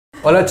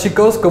Hola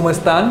chicos, ¿cómo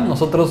están?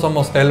 Nosotros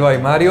somos Elba y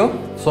Mario,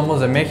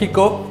 somos de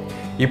México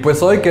y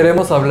pues hoy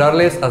queremos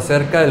hablarles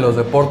acerca de los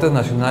deportes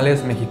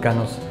nacionales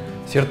mexicanos.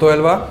 ¿Cierto,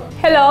 Elba?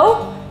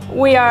 Hello,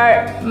 we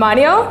are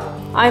Mario,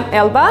 I'm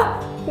Elba,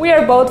 we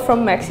are both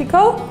from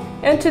Mexico,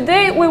 and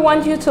today we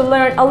want you to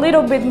learn a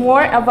little bit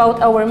more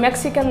about our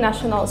Mexican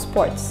national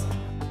sports.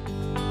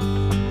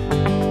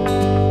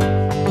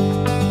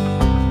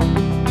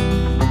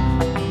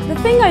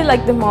 The thing I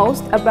like the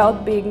most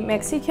about being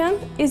Mexican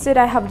is that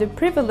I have the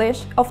privilege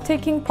of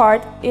taking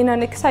part in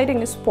an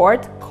exciting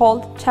sport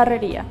called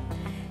charrería.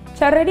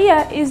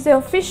 Charrería is the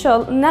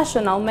official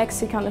national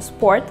Mexican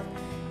sport,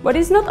 but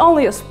it's not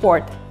only a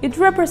sport, it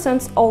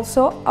represents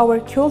also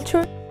our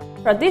culture,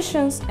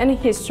 traditions and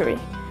history.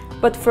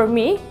 But for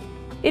me,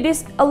 it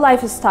is a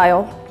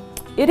lifestyle.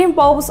 It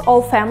involves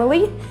all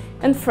family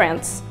and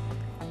friends.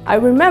 I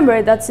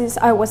remember that since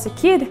I was a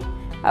kid,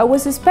 I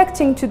was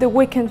expecting to the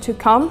weekend to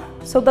come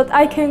so that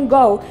I can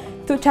go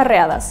to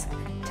charreadas.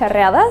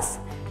 Charreadas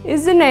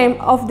is the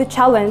name of the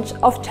challenge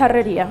of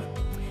charrería.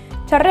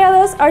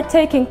 Charreadas are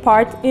taking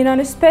part in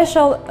a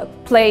special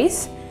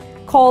place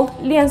called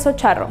Lienzo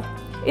Charro.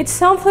 It's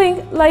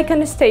something like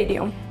a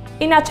stadium.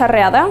 In a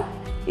charreada,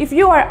 if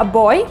you are a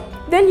boy,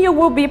 then you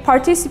will be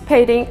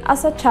participating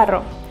as a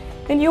charro.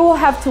 And you will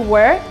have to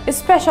wear a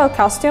special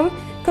costume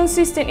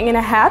consisting in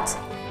a hat,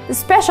 a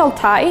special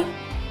tie,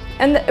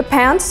 and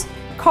pants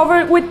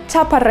covered with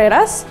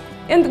chaparreras,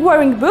 and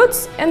wearing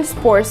boots and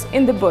spurs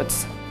in the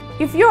boots.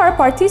 If you are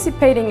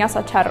participating as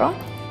a charro,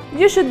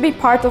 you should be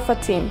part of a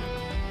team.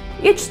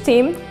 Each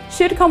team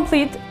should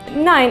complete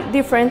 9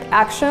 different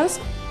actions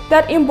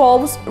that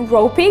involves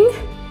roping,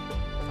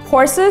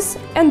 horses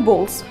and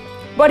bulls.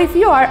 But if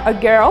you are a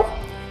girl,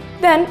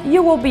 then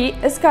you will be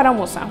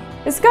escaramuza.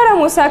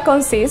 Escaramuza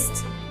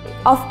consists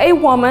of a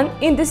woman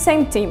in the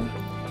same team.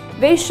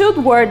 They should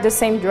wear the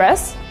same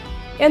dress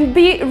and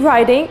be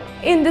riding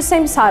in the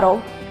same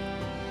saddle.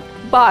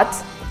 But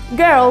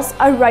girls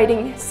are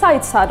riding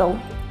side saddle.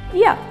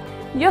 Yeah,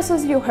 just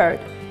as you heard.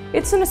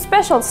 It's a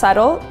special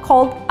saddle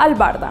called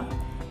albarda,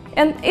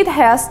 and it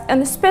has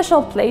a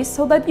special place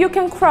so that you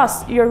can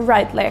cross your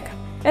right leg.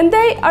 And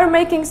they are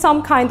making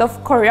some kind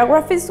of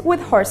choreographies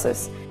with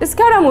horses.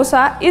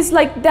 Escaramuza is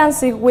like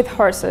dancing with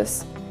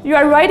horses. You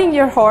are riding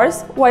your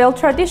horse while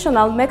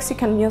traditional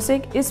Mexican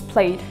music is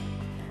played.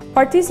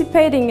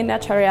 Participating in a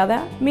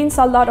charreada means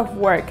a lot of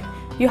work.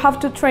 You have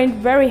to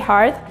train very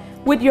hard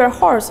with your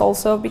horse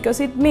also, because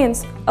it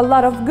means a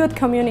lot of good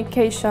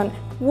communication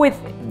with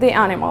the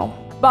animal.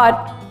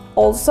 But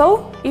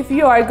also, if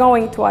you are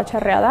going to a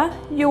charreada,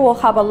 you will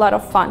have a lot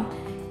of fun.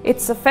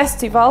 It's a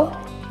festival,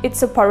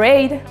 it's a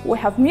parade, we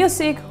have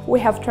music, we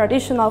have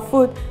traditional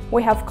food,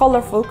 we have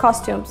colorful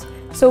costumes.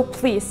 So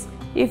please,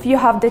 if you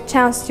have the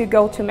chance to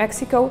go to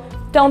Mexico,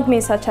 don't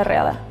miss a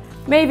charreada.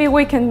 Maybe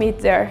we can meet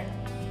there.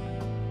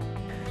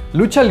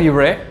 Lucha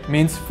libre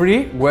means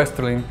free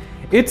wrestling.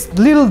 It's a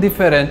little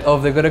different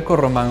of the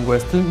Greco-Roman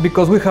wrestling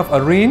because we have a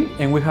ring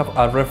and we have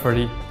a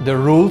referee. The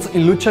rules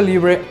in Lucha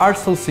libre are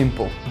so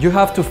simple. You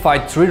have to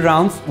fight 3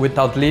 rounds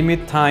without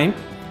limit time,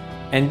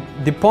 and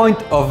the point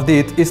of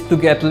it is to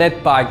get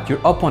led by your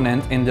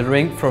opponent in the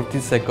ring for 30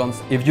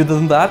 seconds. If you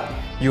do that,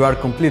 you are a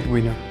complete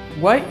winner.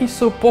 Why is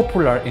so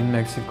popular in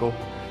Mexico?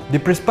 The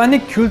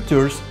pre-Hispanic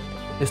cultures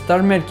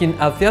start making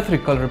a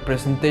theatrical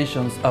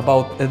representations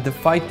about the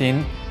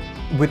fighting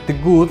with the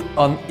good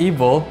and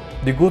evil,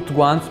 the good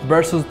ones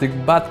versus the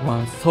bad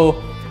ones.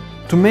 So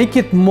to make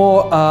it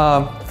more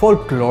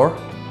folklore,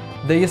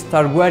 they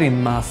start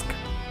wearing masks.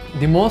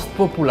 The most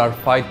popular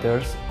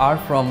fighters are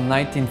from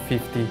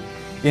 1950.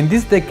 In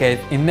this decade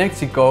in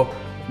Mexico,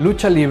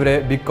 Lucha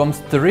Libre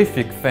becomes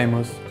terrific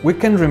famous. We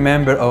can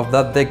remember of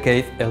that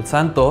decade El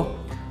Santo,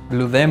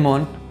 Blue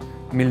Demon,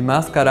 Mil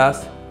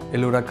Máscaras,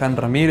 El Huracán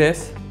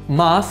Ramírez.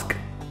 Masks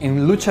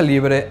in Lucha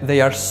Libre, they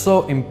are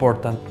so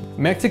important.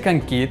 Mexican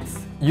kids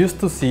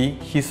used to see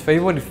his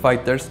favorite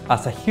fighters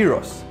as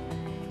heroes.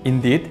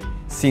 Indeed,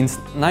 since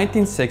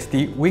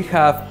 1960 we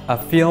have a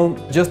film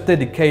just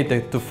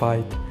dedicated to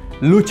fight,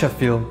 Lucha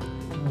film.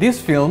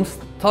 These films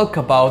talk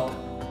about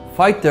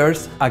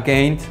fighters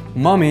against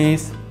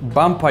mummies,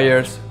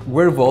 vampires,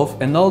 werewolves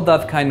and all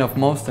that kind of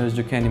monsters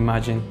you can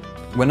imagine.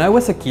 When I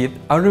was a kid,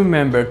 I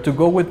remember to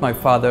go with my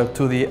father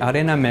to the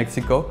Arena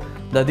Mexico,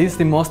 that is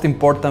the most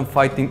important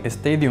fighting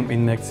stadium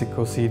in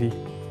Mexico City.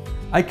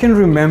 I can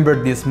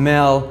remember the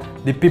smell,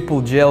 the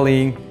people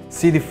yelling,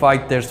 see the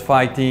fighters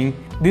fighting.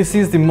 This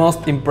is the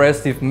most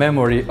impressive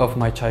memory of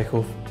my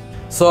childhood.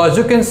 So as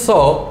you can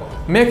see,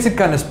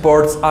 Mexican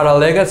sports are a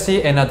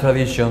legacy and a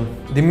tradition.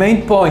 The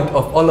main point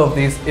of all of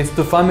this is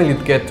to family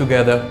get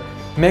together.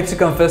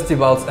 Mexican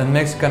festivals and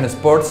Mexican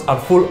sports are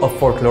full of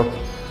folklore.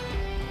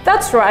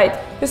 That's right,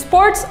 the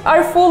sports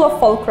are full of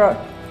folklore,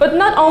 but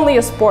not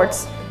only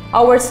sports.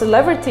 Our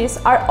celebrities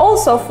are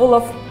also full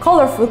of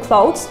colorful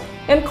clothes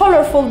and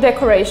colorful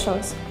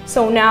decorations.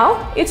 So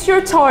now it's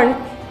your turn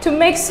to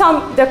make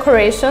some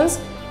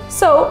decorations,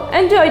 so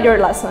enjoy your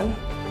lesson.